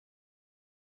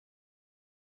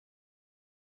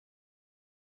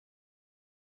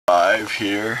5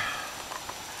 here.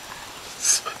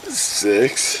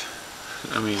 6.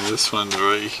 I mean, this one's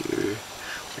right here.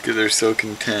 Look at, they're so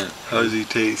content. How does he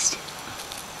taste?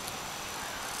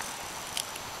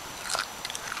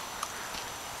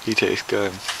 He tastes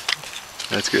good.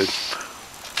 That's good.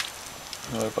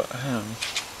 What about him?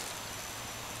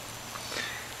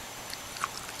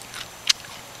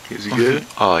 Is he good?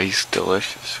 Oh, he's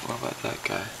delicious. What about that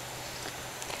guy?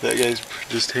 That guy's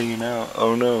just hanging out.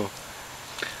 Oh no.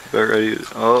 About ready to,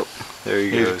 oh, there he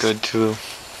goes. He's good too.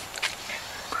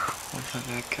 What about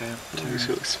that guy up there? He's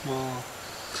so small.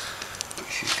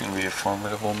 He's gonna be a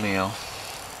formidable meal.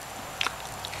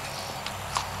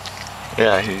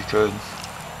 Yeah, he's good.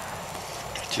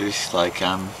 Just like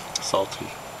I'm salty.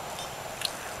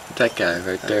 That guy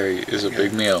right there is a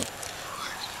big meal.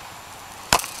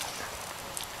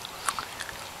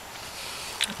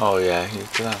 Oh yeah, he's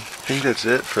good. I think that's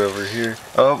it for over here.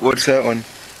 Oh, what's that one?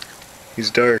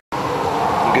 He's dark.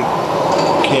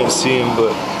 Can't see him,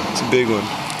 but it's a big one.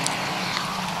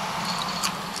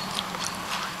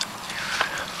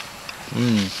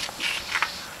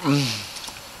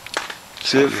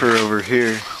 That's it for over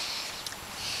here.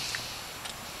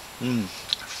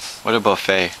 What a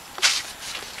buffet.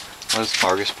 What a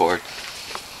smorgasbord.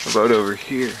 What about over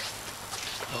here?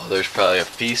 Oh, there's probably a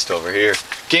feast over here.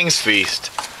 King's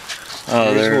Feast.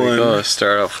 Oh, there we go.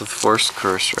 Start off with Force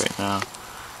Curse right now.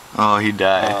 Oh, he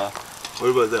died. What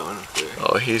about that one up there?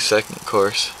 Oh, he's second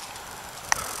course.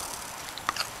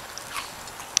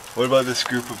 What about this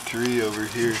group of 3 over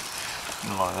here?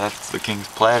 Oh, that's the King's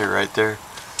Platter right there.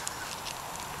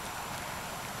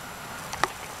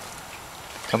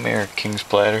 Come here, King's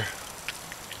Platter.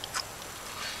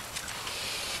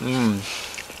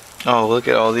 Oh, look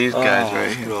at all these guys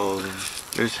right here.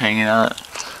 They're just hanging out.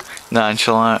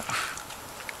 Nonchalant.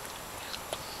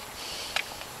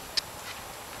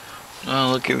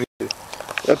 Oh, look at me.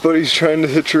 That buddy's trying to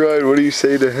hitch a ride. What do you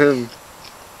say to him?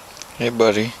 Hey,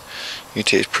 buddy. You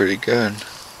taste pretty good.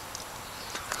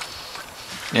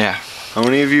 Yeah. How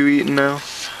many have you eaten now?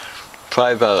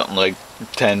 Probably about like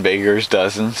 10 Baker's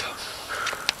dozens.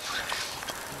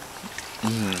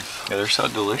 Yeah, they're so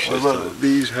delicious. What about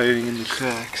these hiding in the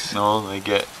cracks? No, they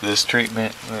get this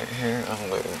treatment right here. Oh,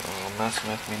 wait, oh,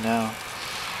 messing with me now.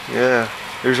 Yeah,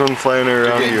 there's one flying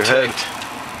around your head.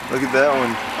 Look at that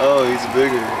one. Oh, he's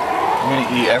bigger. I'm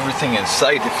gonna eat everything in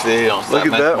sight if they don't stop.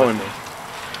 Look at that one.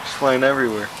 It's flying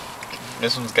everywhere.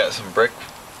 This one's got some brick.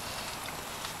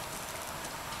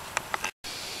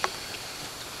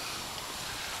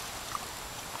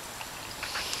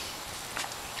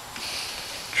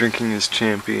 Drinking his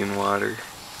champion water.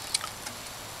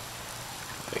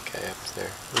 That guy up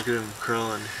there. Look at him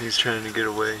crawling. He's trying to get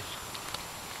away.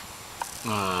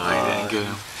 Oh, I didn't get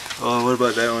him. Oh, what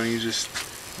about that one? He's just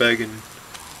begging.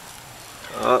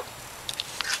 Oh.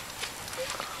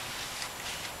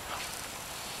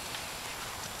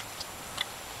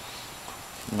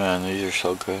 Man, these are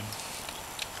so good.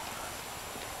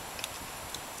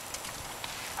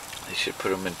 They should put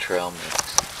them in trail mix.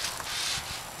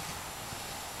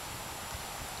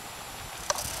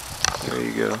 There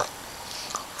you go.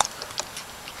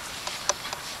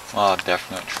 Oh,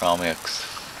 definite trail mix.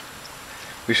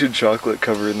 We should chocolate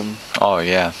cover them. Oh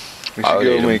yeah. We should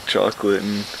go make chocolate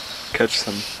and catch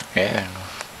them. Yeah.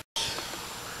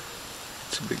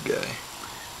 It's a big guy.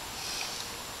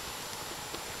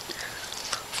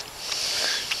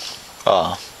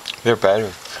 Oh, they're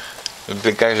better. The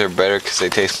big guys are better because they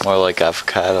taste more like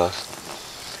avocados.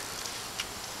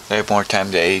 They have more time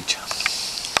to age.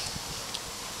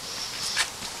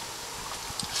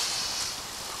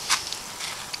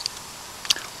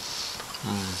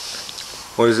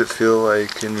 What does it feel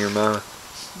like in your mouth?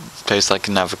 Tastes like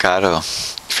an avocado.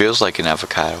 Feels like an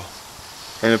avocado.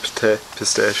 And a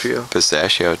pistachio?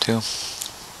 Pistachio too.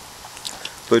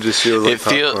 But it just feels like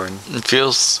popcorn. It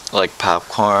feels like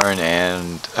popcorn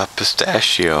and a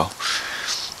pistachio.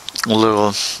 A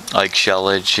little like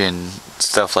shellage and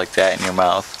stuff like that in your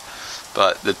mouth.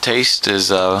 But the taste is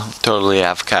totally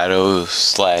avocado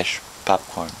 /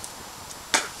 popcorn.